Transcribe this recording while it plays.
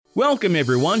Welcome,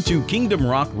 everyone, to Kingdom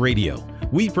Rock Radio.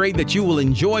 We pray that you will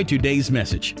enjoy today's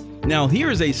message. Now,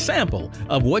 here is a sample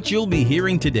of what you'll be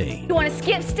hearing today. You want to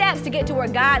skip steps to get to where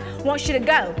God wants you to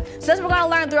go. So that's what we're going to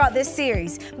learn throughout this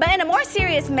series. But in a more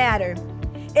serious matter,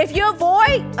 if you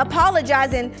avoid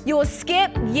apologizing, you will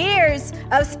skip years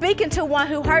of speaking to one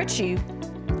who hurt you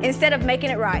instead of making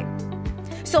it right.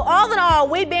 So all in all,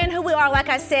 we being who we are, like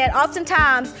I said,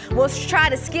 oftentimes we'll try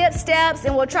to skip steps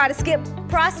and we'll try to skip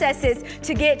processes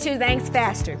to get to things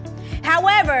faster.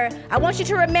 However, I want you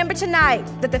to remember tonight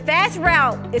that the fast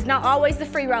route is not always the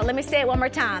free route. Let me say it one more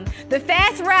time. The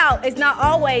fast route is not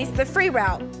always the free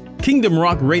route. Kingdom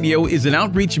Rock Radio is an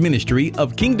outreach ministry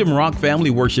of Kingdom Rock Family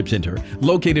Worship Center,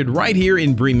 located right here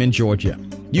in Bremen, Georgia.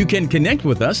 You can connect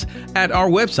with us at our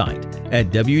website at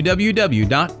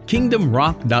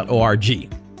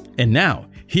www.kingdomrock.org. And now,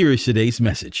 here is today's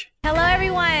message. Hello,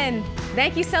 everyone.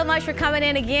 Thank you so much for coming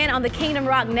in again on the Kingdom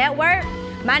Rock Network.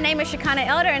 My name is Shekinah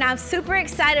Elder, and I'm super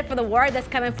excited for the word that's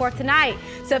coming forth tonight.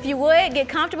 So if you would, get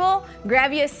comfortable,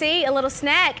 grab you a seat, a little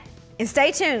snack, and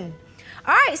stay tuned.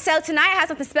 All right, so tonight I have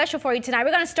something special for you tonight.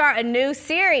 We're going to start a new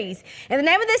series. And the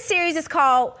name of this series is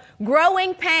called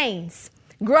Growing Pains.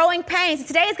 Growing Pains. And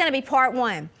today is going to be part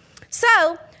one.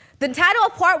 So the title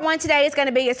of part one today is going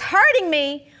to be It's Hurting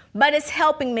Me, but It's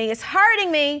Helping Me. It's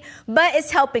hurting me, but it's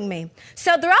helping me.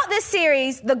 So throughout this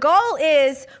series, the goal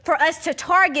is for us to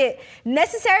target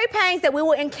necessary pains that we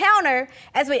will encounter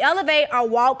as we elevate our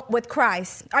walk with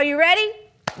Christ. Are you ready?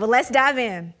 Well, let's dive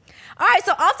in. All right,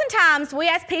 so oftentimes we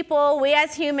as people, we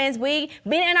as humans, we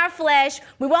being in our flesh,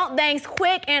 we want things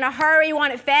quick and in a hurry. We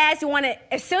want it fast. We want it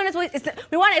as soon as we want it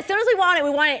we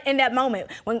want it in that moment.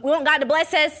 When we want God to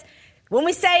bless us, when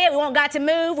we say it, we want God to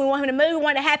move. We want Him to move. We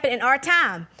want it to happen in our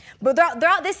time. But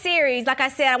throughout this series, like I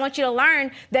said, I want you to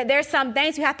learn that there's some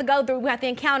things we have to go through, we have to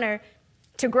encounter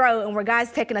to grow and where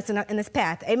God's taking us in this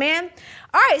path. Amen?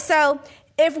 All right, so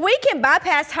if we can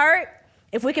bypass hurt,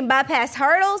 if we can bypass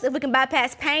hurdles, if we can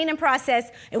bypass pain and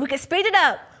process, if we can speed it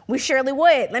up, we surely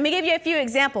would. Let me give you a few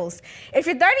examples. If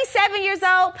you're 37 years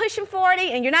old, pushing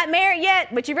 40, and you're not married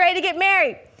yet, but you're ready to get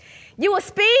married, you will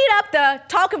speed up the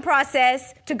talking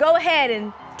process to go ahead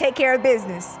and take care of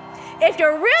business. If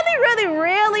you're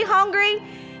really hungry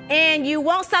and you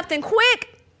want something quick,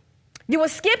 you will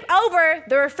skip over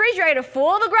the refrigerator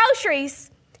full of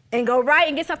groceries and go right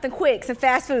and get something quick, some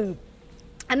fast food.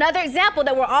 Another example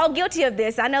that we're all guilty of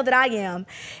this, I know that I am.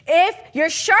 If your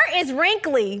shirt is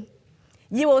wrinkly,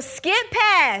 you will skip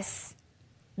past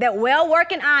that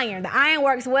well-working iron. The iron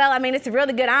works well. I mean, it's a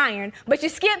really good iron. But you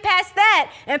skip past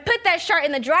that and put that shirt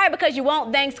in the dryer because you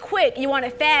want things quick. You want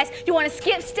it fast. You want to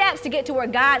skip steps to get to where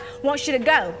God wants you to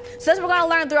go. So that's what we're going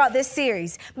to learn throughout this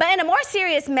series. But in a more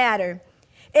serious matter,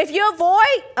 if you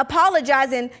avoid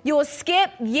apologizing, you will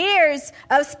skip years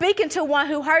of speaking to one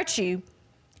who hurt you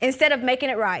instead of making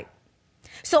it right.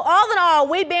 So all in all,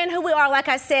 we being who we are, like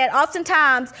I said,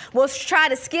 oftentimes we'll try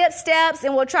to skip steps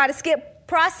and we'll try to skip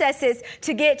processes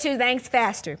to get to things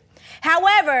faster.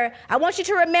 However, I want you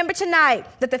to remember tonight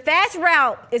that the fast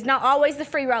route is not always the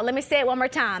free route. Let me say it one more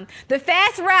time. The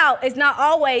fast route is not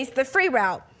always the free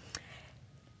route.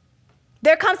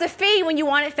 There comes a fee when you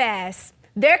want it fast.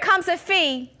 There comes a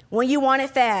fee when you want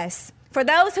it fast. For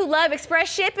those who love express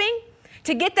shipping,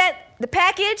 to get the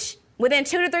package within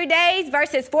 2 to 3 days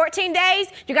versus 14 days,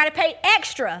 you got to pay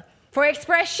extra for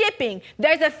express shipping.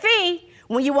 There's a fee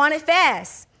when you want it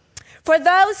fast. For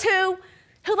those who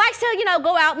likes to,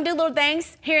 go out and do little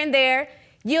things here and there,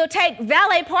 you'll take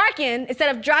valet parking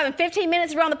instead of driving 15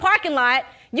 minutes around the parking lot.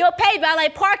 You'll pay valet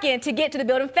parking to get to the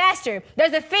building faster.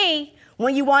 There's a fee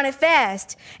when you want it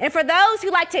fast. And for those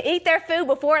who like to eat their food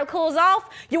before it cools off,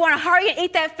 you want to hurry and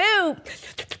eat that food.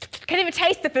 Can't even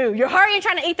taste the food. You're hurrying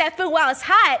trying to eat that food while it's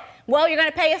hot. Well, you're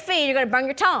going to pay a fee. You're going to burn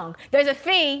your tongue. There's a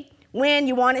fee when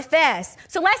you want it fast.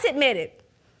 So let's admit it.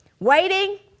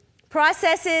 Waiting,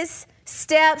 processes,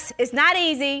 steps, it's not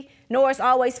easy, nor is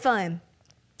always fun,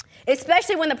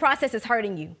 especially when the process is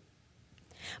hurting you.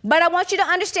 But I want you to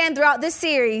understand throughout this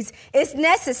series, it's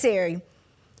necessary.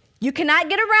 You cannot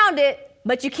get around it,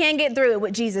 but you can get through it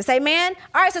with Jesus. Amen?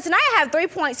 All right, so tonight I have 3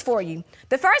 points for you.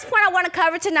 The first point I want to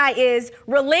cover tonight is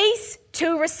release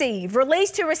to receive.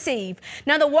 Release to receive.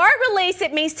 Now, the word release,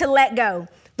 it means to let go.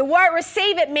 The word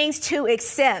receive, it means to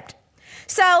accept.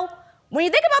 So when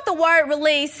you think about the word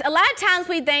release, a lot of times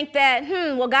we think that,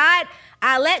 well, God,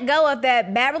 I let go of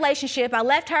that bad relationship. I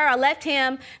left her. I left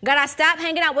him. God, I stopped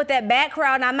hanging out with that bad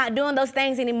crowd, and I'm not doing those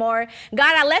things anymore.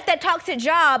 God, I left that toxic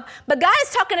job. But God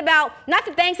is talking about not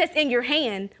the things that's in your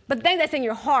hand, but the things that's in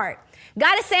your heart.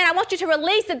 God is saying, I want you to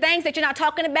release the things that you're not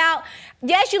talking about.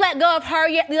 Yes, you let go of her,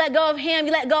 you let go of him,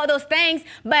 you let go of those things,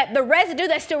 but the residue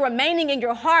that's still remaining in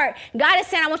your heart, God is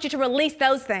saying, I want you to release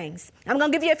those things. I'm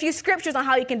going to give you a few scriptures on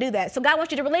how you can do that. So God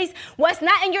wants you to release what's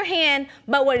not in your hand,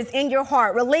 but what is in your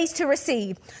heart. Release to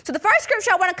receive. So the first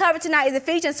scripture I want to cover tonight is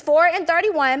Ephesians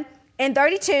 4:31 and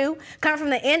 32, coming from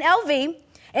the NLV,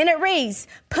 and it reads,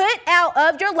 put out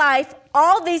of your life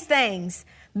all these things,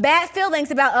 bad feelings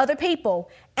about other people,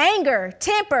 anger,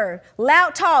 temper,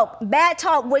 loud talk, bad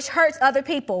talk which hurts other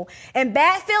people, and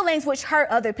bad feelings which hurt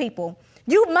other people.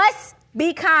 You must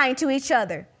be kind to each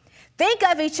other. Think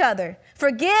of each other.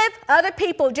 Forgive other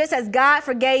people just as God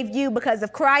forgave you because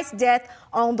of Christ's death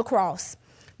on the cross.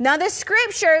 Now this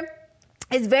scripture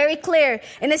is very clear,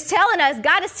 and it's telling us,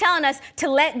 God is telling us to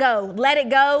let go. Let it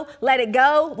go, let it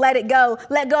go, let it go.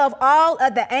 Let go of all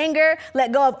of the anger,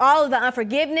 let go of all of the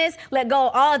unforgiveness, let go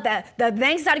of all of the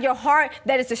things out of your heart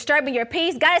that is disturbing your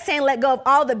peace. God is saying let go of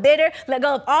all the bitter, let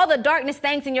go of all the darkness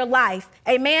things in your life.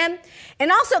 Amen?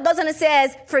 And also it goes on and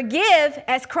says, forgive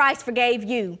as Christ forgave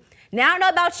you. Now, I don't know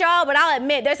about y'all, but I'll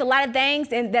admit there's a lot of things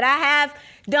that I have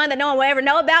done that no one will ever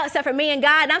know about except for me and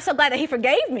God, and I'm so glad that he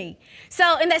forgave me.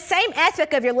 So in that same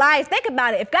aspect of your life, think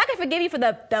about it. If God can forgive you for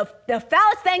the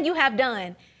foulest thing you have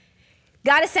done,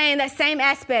 God is saying that same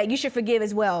aspect you should forgive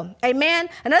as well. Amen?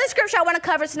 Another scripture I want to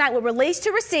cover tonight with release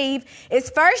to receive is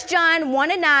 1 John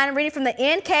 1:9, reading from the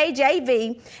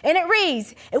NKJV, and it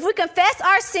reads, if we confess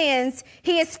our sins,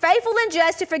 he is faithful and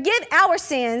just to forgive our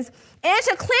sins and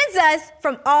to cleanse us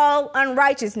from all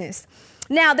unrighteousness.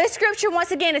 Now, this scripture,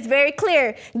 once again, is very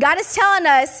clear. God is telling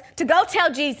us to go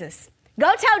tell Jesus.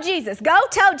 Go tell Jesus. Go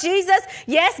tell Jesus,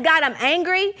 yes, God, I'm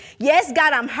angry. Yes,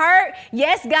 God, I'm hurt.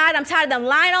 Yes, God, I'm tired of them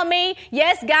lying on me.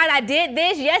 Yes, God, I did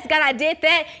this. Yes, God, I did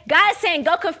that. God is saying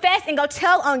go confess and go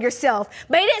tell on yourself.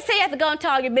 But he didn't say you have to go and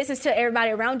tell all your business to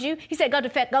everybody around you. He said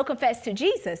go confess to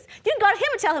Jesus. You can go to him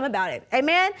and tell him about it.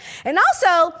 Amen? And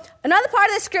also, another part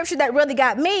of the scripture that really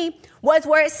got me was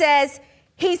where it says,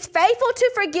 he's faithful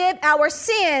to forgive our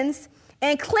sins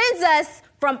and cleanse us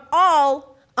from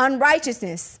all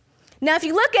unrighteousness. Now, if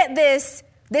you look at this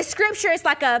scripture is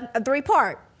like a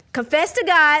three-part. Confess to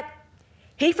God,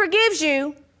 he forgives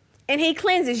you, and he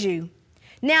cleanses you.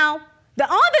 Now, the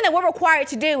only thing that we're required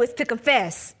to do is to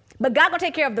confess, but God will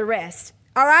take care of the rest.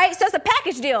 All right? So it's a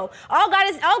package deal. All God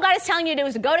is telling you to do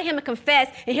is to go to him and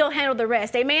confess, and he'll handle the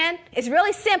rest. Amen? It's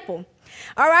really simple.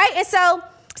 All right? And so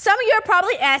some of you are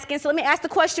probably asking, so let me ask the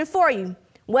question for you.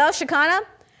 Well, Shekinah,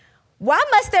 why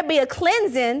must there be a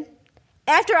cleansing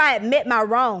after I admit my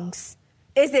wrongs?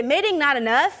 Is admitting not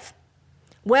enough?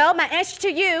 Well, my answer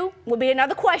to you will be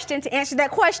another question to answer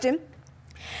that question.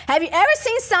 Have you ever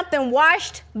seen something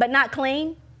washed but not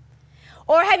clean?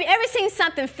 Or have you ever seen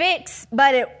something fixed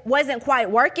but it wasn't quite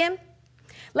working?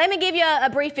 Let me give you a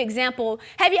brief example.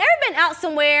 Have you ever been out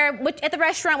somewhere at the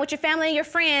restaurant with your family and your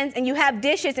friends, and you have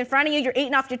dishes in front of you, you're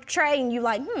eating off your tray, and you're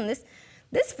like,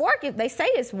 this fork, they say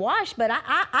it's washed, but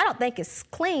I don't think it's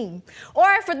clean.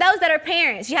 Or for those that are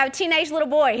parents, you have a teenage little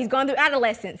boy, he's going through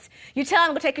adolescence. You tell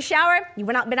him, go take a shower. You've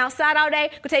been outside all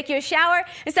day, go take you a shower.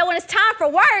 And so when it's time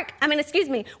for when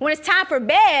it's time for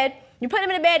bed, you put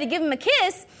him in the bed to give him a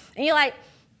kiss, and you're like,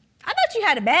 I thought you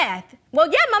had a bath. Well,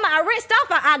 yeah, Mama, I rinsed off,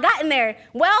 I got in there.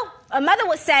 Well, a mother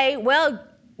would say, well,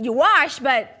 you washed,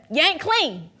 but you ain't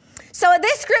clean. So in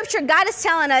this scripture, God is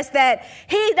telling us that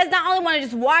he does not only want to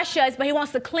just wash us, but he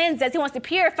wants to cleanse us. He wants to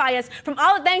purify us from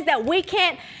all the things that we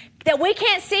can't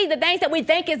see, the things that we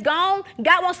think is gone.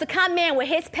 God wants to come in with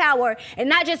his power and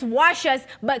not just wash us,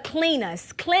 but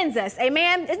cleanse us.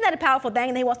 Amen? Isn't that a powerful thing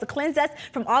that he wants to cleanse us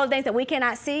from all the things that we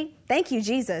cannot see? Thank you,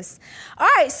 Jesus. All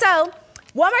right, so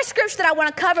one more scripture that I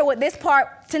want to cover with this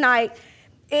part tonight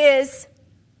is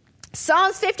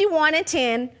Psalms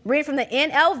 51:10, reading from the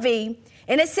NLV.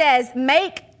 And it says,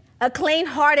 make a clean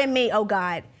heart in me, O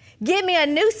God. Give me a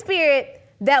new spirit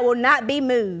that will not be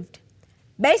moved.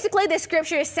 Basically, this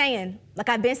scripture is saying, like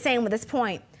I've been saying with this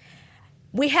point,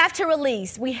 we have to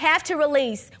release. We have to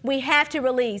release. We have to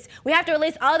release. We have to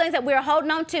release all the things that we're holding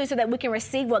on to so that we can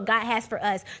receive what God has for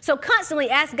us. So constantly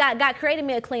ask God, God, created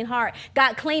me a clean heart.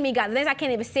 God, clean me. God, the things I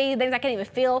can't even see, the things I can't even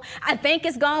feel. I think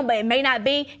it's gone, but it may not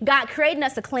be. God, creating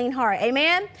us a clean heart.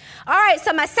 Amen? All right,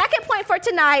 so my second point for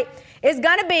tonight is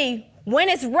going to be, when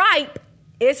it's ripe,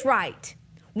 it's right.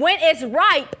 When it's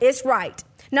ripe, it's right.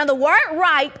 Now, the word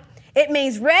ripe, it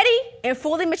means ready and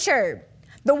fully matured.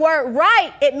 The word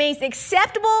right, it means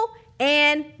acceptable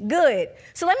and good.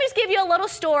 So let me just give you a little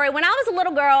story. When I was a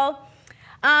little girl,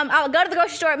 I would go to the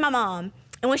grocery store with my mom.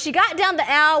 And when she got down the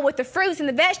aisle with the fruits and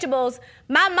the vegetables,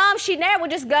 my mom, she never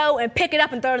would just go and pick it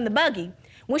up and throw it in the buggy.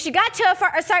 When she got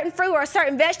to a certain fruit or a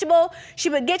certain vegetable, she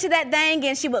would get to that thing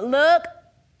and she would look.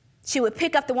 She would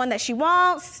pick up the one that she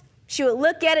wants. She would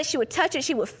look at it. She would touch it.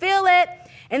 She would feel it.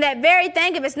 And that very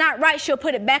thing, if it's not right, she'll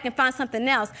put it back and find something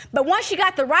else. But once she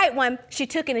got the right one, she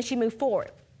took it and she moved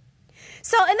forward.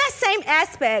 So in that same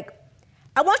aspect,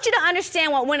 I want you to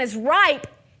understand when it's ripe,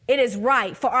 it is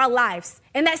right for our lives.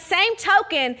 In that same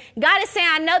token, God is saying,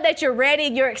 I know that you're ready,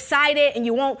 you're excited, and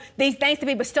you want these things to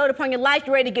be bestowed upon your life.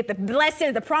 You're ready to get the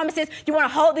blessings, the promises. You want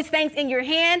to hold these things in your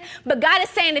hand. But God is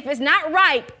saying, if it's not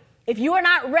ripe, if you are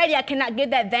not ready, I cannot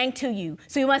give that thing to you.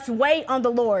 So you must wait on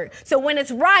the Lord. So when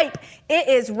it's ripe, it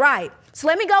is ripe. So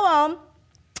let me go on.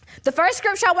 The first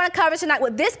scripture I want to cover tonight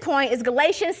with this point is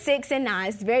Galatians 6 and 9.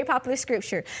 It's a very popular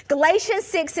scripture. Galatians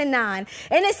 6 and 9.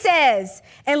 And it says,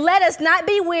 and let us not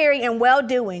be weary in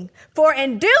well-doing, for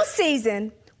in due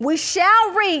season we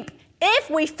shall reap if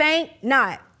we faint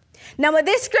not. Now, with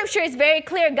this scripture, it's very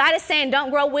clear. God is saying, don't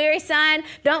grow weary, son.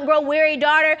 Don't grow weary,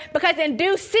 daughter, because in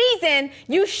due season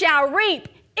you shall reap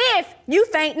if you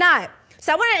faint not.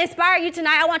 So I want to inspire you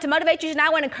tonight. I want to motivate you tonight. I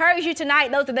want to encourage you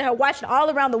tonight, those that are watching all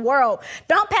around the world.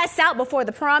 Don't pass out before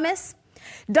the promise.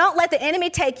 Don't let the enemy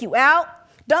take you out.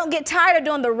 Don't get tired of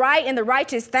doing the right and the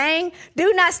righteous thing.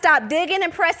 Do not stop digging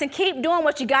and pressing. Keep doing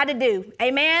what you got to do.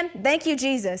 Amen. Thank you,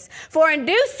 Jesus. For in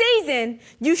due season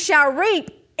you shall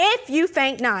reap if you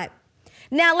faint not.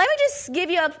 Now, let me just give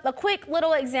you a quick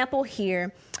little example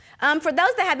here. For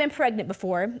those that have been pregnant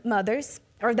before, mothers,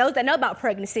 or those that know about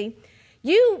pregnancy,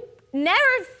 you never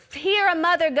hear a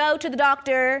mother go to the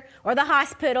doctor or the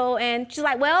hospital and she's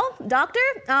like, well, doctor,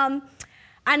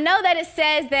 I know that it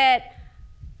says that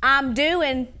I'm due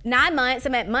in 9 months.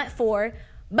 I'm at month 4,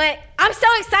 but I'm so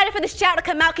excited for this child to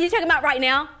come out. Can you take him out right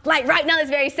now? Like right now, this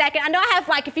very second. I know I have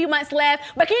like a few months left,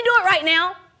 but can you do it right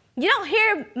now? You don't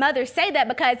hear mothers say that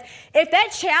because if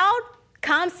that child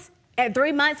comes at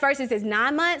 3 months versus his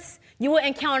 9 months, you will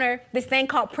encounter this thing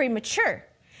called premature.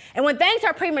 And when things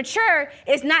are premature,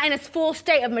 it's not in its full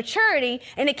state of maturity,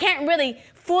 and it can't really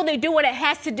fully do what it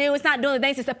has to do. It's not doing the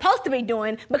things it's supposed to be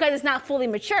doing because it's not fully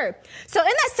mature. So in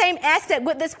that same aspect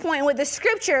with this point, with this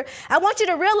scripture, I want you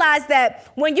to realize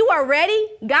that when you are ready,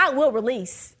 God will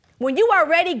release. When you are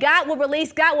ready, God will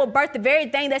release. God will birth the very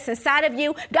thing that's inside of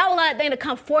you. God will allow that thing to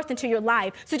come forth into your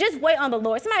life. So just wait on the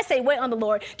Lord. Somebody say, wait on the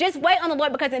Lord. Just wait on the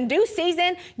Lord, because in due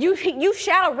season, you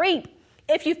shall reap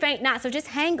if you faint not. So just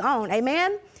hang on.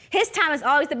 Amen. His time is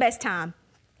always the best time.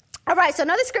 All right, so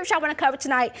another scripture I want to cover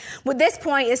tonight with this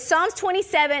point is Psalms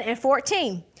 27 and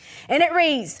 14. And it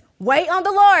reads, wait on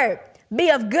the Lord, be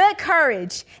of good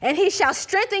courage, and he shall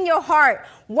strengthen your heart.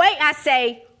 Wait, I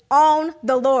say, on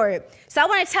the Lord. So I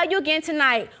want to tell you again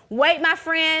tonight, wait, my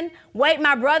friend, wait,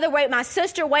 my brother, wait, my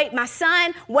sister, wait, my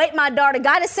son, wait, my daughter.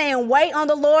 God is saying, wait on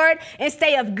the Lord and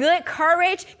stay of good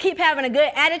courage. Keep having a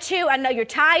good attitude. I know you're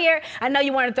tired. I know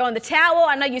you want to throw in the towel.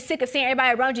 I know you're sick of seeing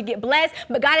everybody around you get blessed,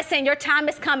 but God is saying your time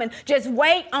is coming. Just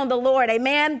wait on the Lord.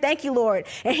 Amen. Thank you, Lord.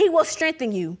 And he will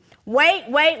strengthen you. Wait,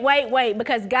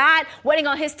 because God, waiting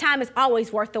on his time is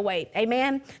always worth the wait.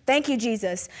 Amen. Thank you,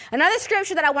 Jesus. Another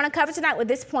scripture that I want to cover tonight with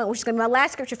this point, which is going to be my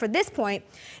last scripture for this point,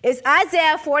 is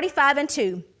Isaiah 45 and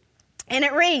 2. And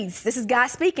it reads, this is God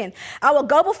speaking, I will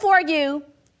go before you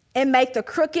and make the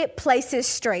crooked places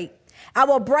straight. I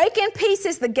will break in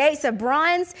pieces the gates of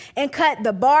bronze and cut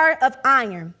the bar of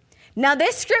iron. Now,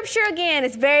 this scripture, again,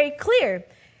 is very clear.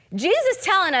 Jesus is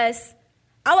telling us,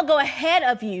 I will go ahead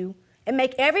of you and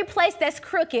make every place that's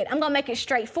crooked, I'm going to make it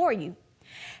straight for you.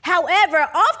 However,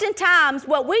 oftentimes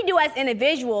what we do as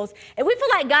individuals, if we feel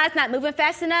like God's not moving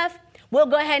fast enough, we'll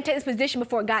go ahead and take this position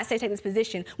before God says take this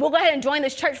position. We'll go ahead and join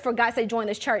this church before God says join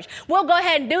this church. We'll go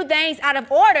ahead and do things out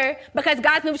of order because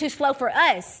God's moving too slow for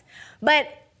us. But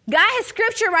God has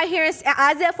scripture right here in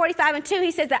Isaiah 45 and 2.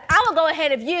 He says that I will go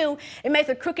ahead of you and make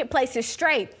the crooked places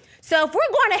straight. So if we're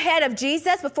going ahead of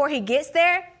Jesus before he gets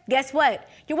there, guess what?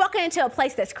 You're walking into a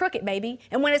place that's crooked, baby.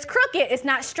 And when it's crooked, it's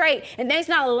not straight. And then it's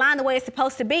not aligned the way it's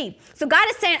supposed to be. So God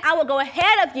is saying, I will go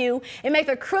ahead of you and make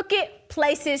the crooked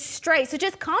places straight. So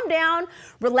just calm down,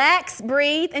 relax,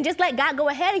 breathe, and just let God go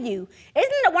ahead of you.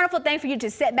 Isn't it a wonderful thing for you to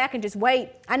sit back and just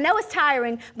wait? I know it's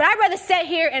tiring, but I'd rather sit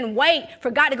here and wait for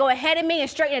God to go ahead of me and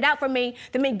straighten it out for me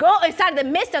than me go inside the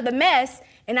midst of the mess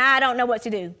and I don't know what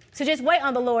to do. So just wait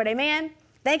on the Lord. Amen.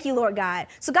 Thank you, Lord God.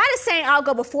 So God is saying, I'll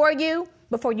go before you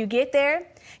get there.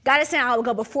 God is saying, I will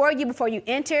go before you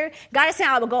enter. God is saying,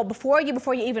 I will go before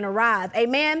you even arrive.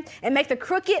 Amen. And make the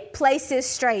crooked places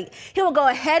straight. He will go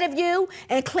ahead of you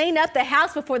and clean up the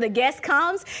house before the guest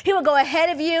comes. He will go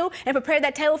ahead of you and prepare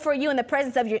that table for you in the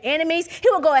presence of your enemies. He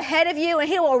will go ahead of you and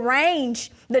he will arrange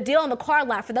the deal on the car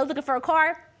lot. For those looking for a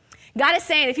car, God is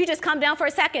saying, if you just come down for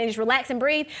a second and just relax and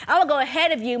breathe, I will go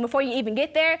ahead of you. Before you even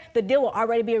get there, the deal will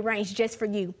already be arranged just for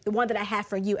you, the one that I have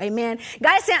for you. Amen.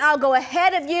 God is saying, I'll go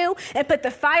ahead of you and put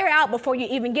the fire out before you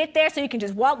even get there so you can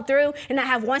just walk through and not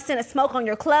have 1 cent of smoke on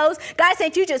your clothes. God is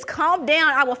saying, if you just calm down,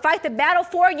 I will fight the battle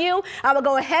for you. I will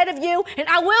go ahead of you and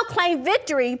I will claim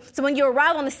victory. So when you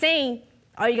arrive on the scene,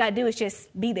 all you got to do is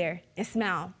just be there and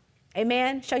smile.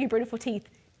 Amen. Show your beautiful teeth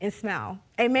and smile.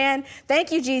 Amen.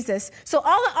 Thank you, Jesus. So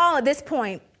all in all, at this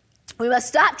point, we must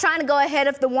stop trying to go ahead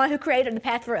of the one who created the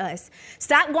path for us.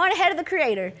 Stop going ahead of the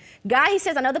Creator. God, he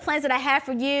says, I know the plans that I have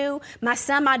for you, my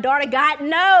son, my daughter. God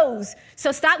knows.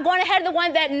 So stop going ahead of the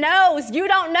one that knows. You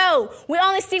don't know. We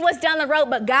only see what's down the road,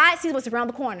 but God sees what's around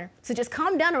the corner. So just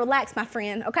calm down and relax, my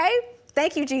friend. Okay?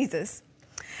 Thank you, Jesus.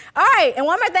 All right, and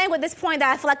one more thing with this point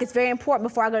that I feel like is very important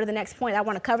before I go to the next point I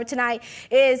want to cover tonight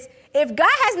is if God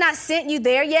has not sent you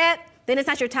there yet, then it's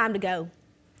not your time to go.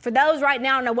 For those right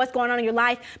now, I don't know what's going on in your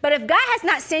life, but if God has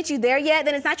not sent you there yet,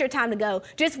 then it's not your time to go.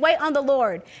 Just wait on the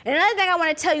Lord. And another thing I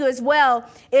want to tell you as well,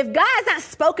 if God has not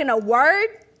spoken a word,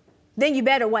 then you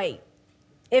better wait.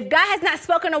 If God has not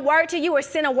spoken a word to you or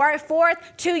sent a word forth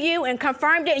to you and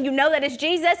confirmed it and you know that it's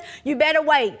Jesus, you better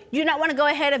wait. You do not want to go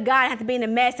ahead of God and have to be in a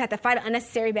mess, have to fight an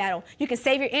unnecessary battle. You can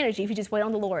save your energy if you just wait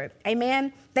on the Lord.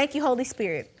 Amen. Thank you, Holy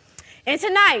Spirit. And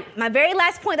tonight, my very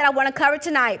last point that I want to cover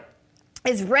tonight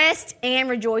is rest and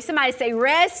rejoice. Somebody say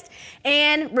rest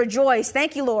and rejoice.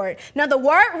 Thank you, Lord. Now, the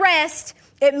word rest,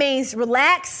 it means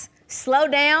relax, slow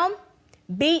down,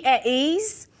 be at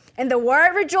ease. And the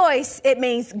word rejoice, it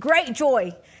means great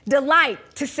joy, delight,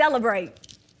 to celebrate.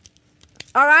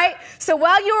 All right. So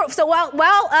while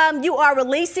you are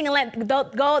releasing and letting go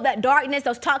of that darkness,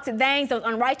 those toxic things, those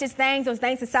unrighteous things, those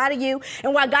things inside of you,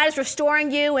 and while God is restoring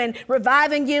you and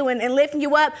reviving you and lifting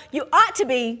you up, you ought to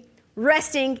be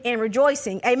resting and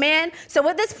rejoicing. Amen. So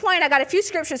with this point, I got a few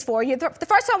scriptures for you. The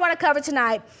first one I want to cover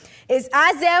tonight is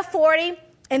Isaiah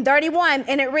 40:31,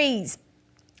 and it reads,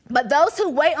 "But those who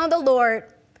wait on the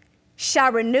Lord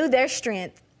shall renew their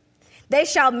strength. They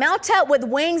shall mount up with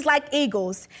wings like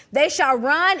eagles. They shall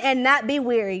run and not be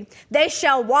weary. They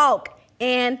shall walk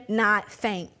and not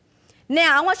faint."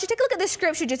 Now, I want you to take a look at this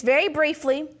scripture just very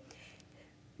briefly.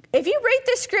 If you read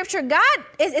this scripture, God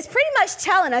is pretty much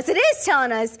telling us, it is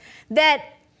telling us that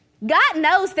God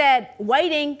knows that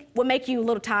waiting will make you a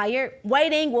little tired.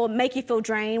 Waiting will make you feel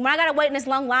drained. When I got to wait in this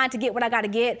long line to get what I got to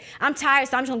get, I'm tired,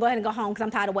 so I'm just going to go ahead and go home because I'm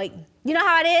tired of waiting. You know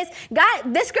how it is?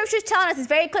 God, this scripture is telling us, it's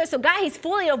very clear. So God, he's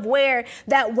fully aware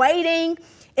that waiting,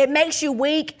 it makes you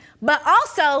weak. But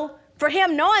also, for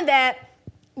him knowing that,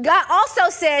 God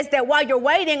also says that while you're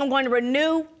waiting, I'm going to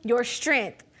renew your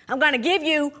strength. I'm going to give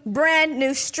you brand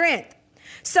new strength.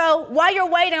 So while you're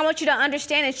waiting, I want you to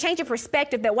understand and change your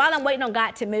perspective that while I'm waiting on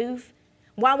God to move,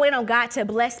 while I'm waiting on God to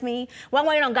bless me, while I'm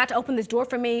waiting on God to open this door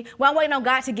for me, while I'm waiting on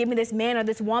God to give me this man or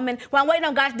this woman, while I'm waiting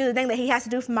on God to do the thing that he has to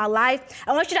do for my life,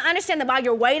 I want you to understand that while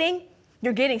you're waiting,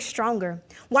 you're getting stronger.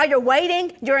 While you're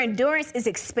waiting, your endurance is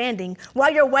expanding.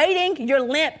 While you're waiting, your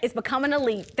limp is becoming a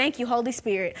leap. Thank you, Holy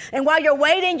Spirit. And while you're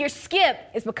waiting, your skip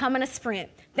is becoming a sprint.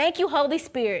 Thank you, Holy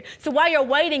Spirit. So while you're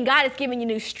waiting, God is giving you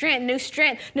new strength, new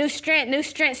strength, new strength, new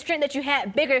strength, strength that you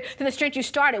had bigger than the strength you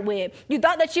started with. You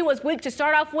thought that you was weak to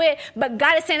start off with, but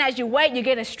God is saying as you wait, you're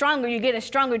getting stronger, you're getting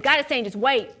stronger. God is saying just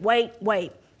wait, wait,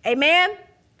 wait. Amen?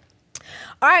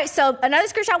 All right, so another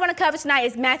scripture I want to cover tonight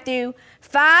is Matthew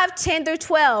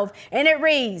 5:10-12, and it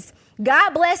reads,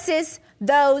 God blesses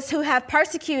those who are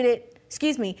persecuted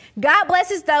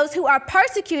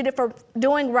for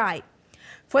doing right,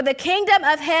 for the kingdom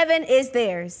of heaven is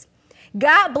theirs.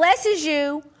 God blesses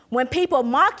you when people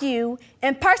mock you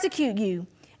and persecute you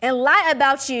and lie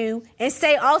about you and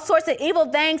say all sorts of evil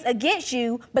things against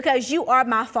you because you are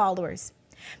my followers.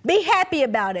 Be happy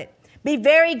about it. Be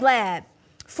very glad,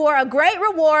 for a great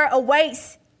reward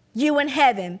awaits you in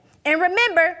heaven. And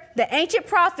remember, the ancient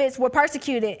prophets were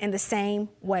persecuted in the same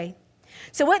way.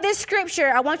 So with this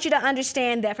scripture, I want you to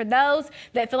understand that for those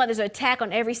that feel like there's an attack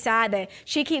on every side, that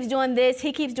she keeps doing this,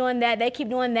 he keeps doing that, they keep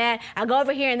doing that, I go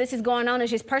over here and this is going on,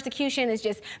 it's just persecution, it's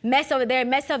just mess over there,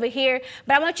 mess over here.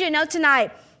 But I want you to know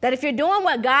tonight that if you're doing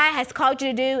what God has called you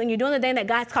to do and you're doing the thing that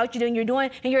God's called you to do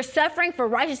and you're suffering for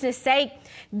righteousness' sake,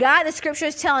 God, the scripture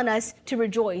is telling us to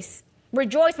rejoice.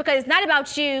 Rejoice because it's not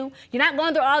about you. You're not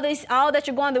going through all that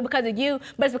you're going through because of you,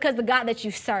 but it's because of the God that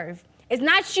you serve. It's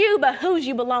not you, but whose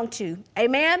you belong to.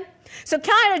 Amen? So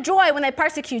count it a joy when they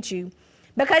persecute you,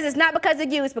 because it's not because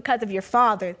of you, it's because of your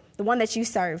Father, the one that you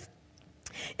serve.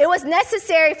 It was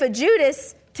necessary for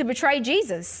Judas to betray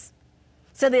Jesus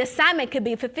so the assignment could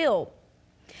be fulfilled.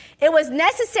 It was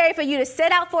necessary for you to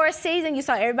sit out for a season. You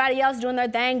saw everybody else doing their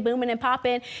thing, booming and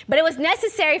popping. But it was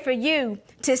necessary for you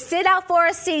to sit out for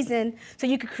a season so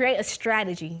you could create a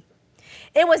strategy.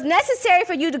 It was necessary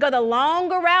for you to go the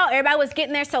longer route. Everybody was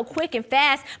getting there so quick and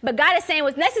fast. But God is saying it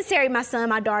was necessary, my son,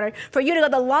 my daughter, for you to go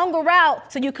the longer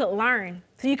route so you could learn.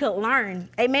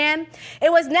 Amen.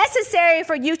 It was necessary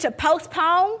for you to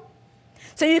postpone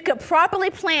so you could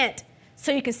properly plant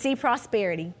so you could see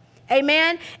prosperity.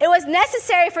 Amen. It was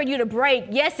necessary for you to break.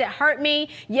 Yes, it hurt me.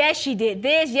 Yes, she did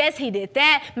this. Yes, he did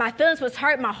that. My feelings was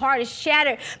hurt. My heart is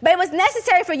shattered. But it was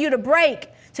necessary for you to break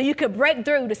so you could break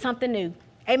through to something new.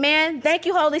 Amen. Thank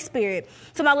you, Holy Spirit.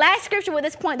 So my last scripture with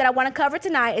this point that I want to cover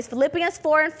tonight is Philippians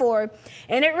 4:4.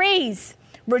 And it reads,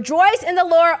 rejoice in the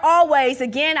Lord always.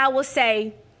 Again, I will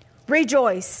say,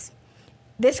 rejoice.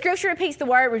 This scripture repeats the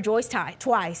word rejoice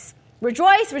twice.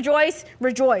 Rejoice, rejoice,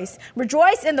 rejoice.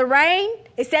 Rejoice in the rain.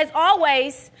 It says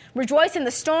always. Rejoice in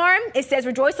the storm. It says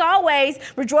rejoice always.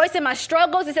 Rejoice in my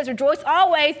struggles. It says rejoice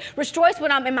always. Rejoice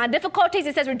when I'm in my difficulties.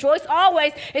 It says rejoice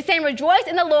always. It's saying rejoice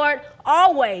in the Lord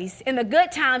always. In the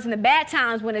good times, in the bad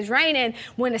times, when it's raining,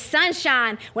 when the sun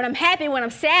shines, when I'm happy, when I'm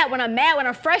sad, when I'm mad, when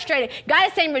I'm frustrated. God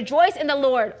is saying rejoice in the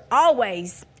Lord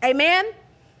always. Amen.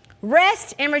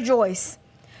 Rest and rejoice.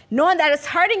 Knowing that it's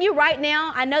hurting you right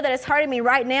now. I know that it's hurting me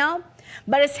right now.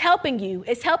 But it's helping you.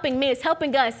 It's helping me. It's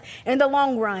helping us in the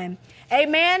long run.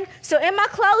 Amen. So in my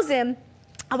closing,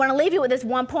 I want to leave you with this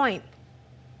one point.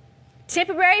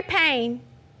 Temporary pain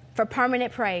for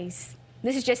permanent praise.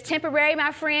 This is just temporary,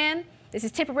 my friend. This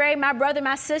is temporary, my brother,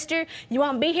 my sister. You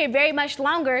won't be here very much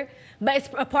longer, but it's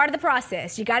a part of the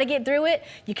process. You got to get through it.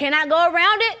 You cannot go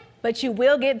around it, but you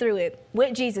will get through it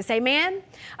with Jesus. Amen.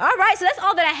 All right. So that's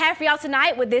all that I have for y'all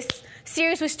tonight with this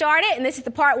series we started, and this is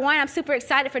the part 1. I'm super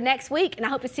excited for next week, and I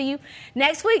hope to see you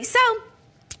next week. So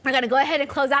we're going to go ahead and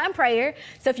close out in prayer.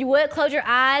 So if you would, close your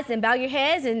eyes and bow your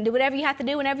heads and do whatever you have to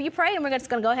do whenever you pray, and we're just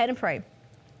going to go ahead and pray.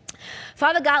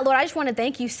 Father God, Lord, I just want to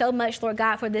thank you so much, Lord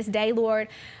God, for this day, Lord.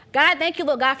 God, I thank you,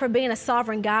 Lord God, for being a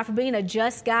sovereign God, for being a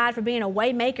just God, for being a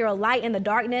way maker, a light in the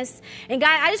darkness. And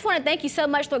God, I just want to thank you so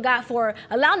much, Lord God, for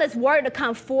allowing this word to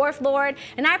come forth, Lord.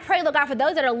 And I pray, Lord God, for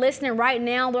those that are listening right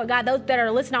now, Lord God, those that are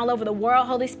listening all over the world,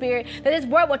 Holy Spirit, that this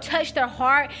word will touch their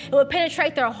heart, it will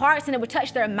penetrate their hearts, and it will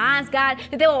touch their minds, God,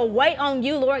 that they will wait on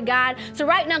you, Lord God. So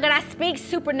right now, God, I speak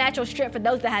supernatural strength for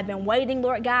those that have been waiting,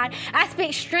 Lord God. I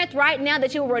speak strength right now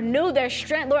that you will renew their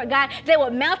strength, Lord God. They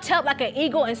will mount up like an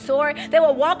eagle and soar. They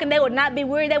will walk and they will not be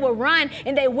weary. They will run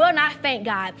and they will not faint,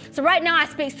 God. So right now I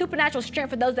speak supernatural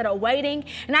strength for those that are waiting.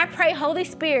 And I pray, Holy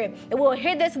Spirit, that we'll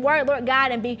hear this word, Lord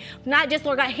God, and be not just,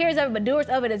 Lord God, hearers of it, but doers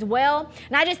of it as well.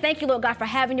 And I just thank you, Lord God, for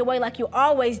having your way like you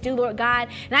always do, Lord God.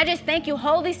 And I just thank you,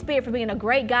 Holy Spirit, for being a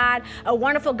great God, a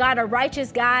wonderful God, a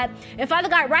righteous God. And Father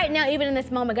God, right now, even in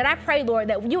this moment, God, I pray, Lord,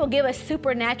 that you will give us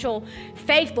supernatural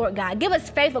faith, Lord God. Give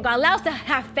us faith, Lord God. Allow us to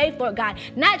have faith, Lord God.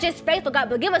 Not just faith, Lord God,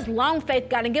 but give us long faith,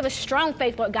 God, and give us strong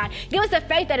faith, Lord God. Give us a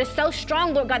faith that is so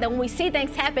strong, Lord God, that when we see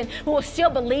things happen, we will still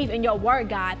believe in your word,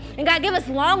 God. And God, give us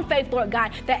long faith, Lord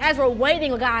God, that as we're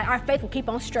waiting, Lord God, our faith will keep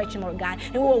on stretching, Lord God,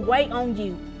 and we will wait on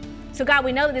you. So God,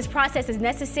 we know that this process is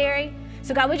necessary.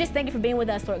 So God, we just thank you for being with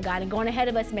us, Lord God, and going ahead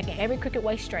of us, making every crooked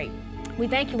way straight. We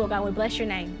thank you, Lord God. We bless your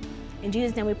name. In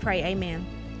Jesus' name we pray, amen.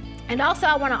 And also,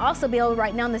 I want to also be able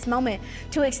right now in this moment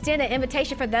to extend an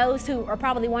invitation for those who are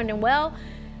probably wondering, well,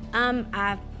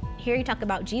 I hear you talk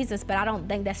about Jesus, but I don't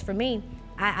think that's for me.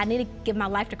 I need to give my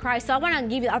life to Christ. So I want to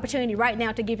give you the opportunity right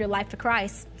now to give your life to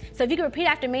Christ. So if you can repeat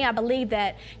after me, I believe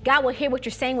that God will hear what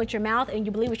you're saying with your mouth and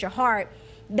you believe with your heart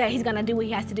that he's going to do what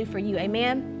he has to do for you.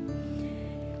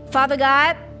 Amen. Father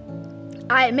God,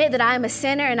 I admit that I am a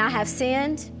sinner and I have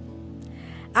sinned.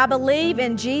 I believe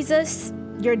in Jesus,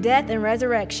 your death and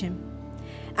resurrection.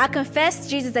 I confess,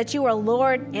 Jesus, that you are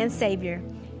Lord and Savior.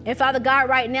 And Father God,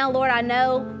 right now, Lord, I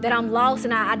know that I'm lost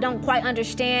and I don't quite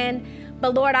understand.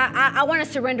 But Lord, I want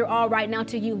to surrender all right now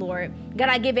to you, Lord. God,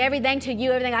 I give everything to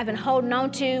you, everything I've been holding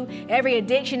on to, every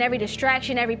addiction, every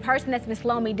distraction, every person that's been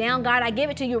slowing me down. God, I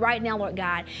give it to you right now, Lord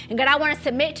God. And God, I want to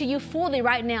submit to you fully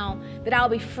right now that I'll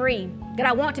be free. God,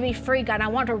 I want to be free, God. I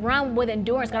want to run with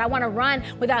endurance. God, I want to run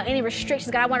without any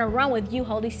restrictions. God, I want to run with you,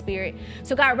 Holy Spirit.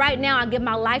 So God, right now, I give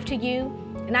my life to you.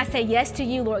 And I say yes to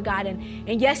you, Lord God,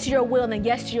 and yes to your will and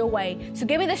yes to your way. So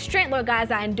give me the strength, Lord God,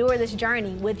 as I endure this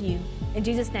journey with you. In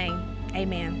Jesus' name.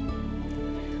 Amen.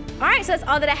 All right, so that's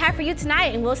all that I have for you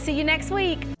tonight, and we'll see you next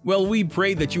week. Well, we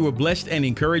pray that you were blessed and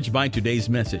encouraged by today's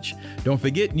message. Don't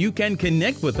forget, you can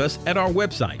connect with us at our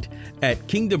website at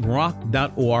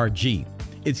kingdomrock.org.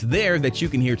 It's there that you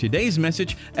can hear today's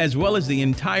message as well as the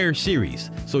entire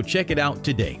series, so check it out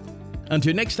today.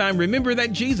 Until next time, remember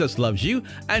that Jesus loves you,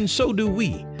 and so do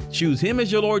we. Choose Him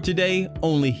as your Lord today.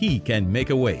 Only He can make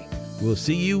a way. We'll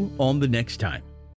see you on the next time.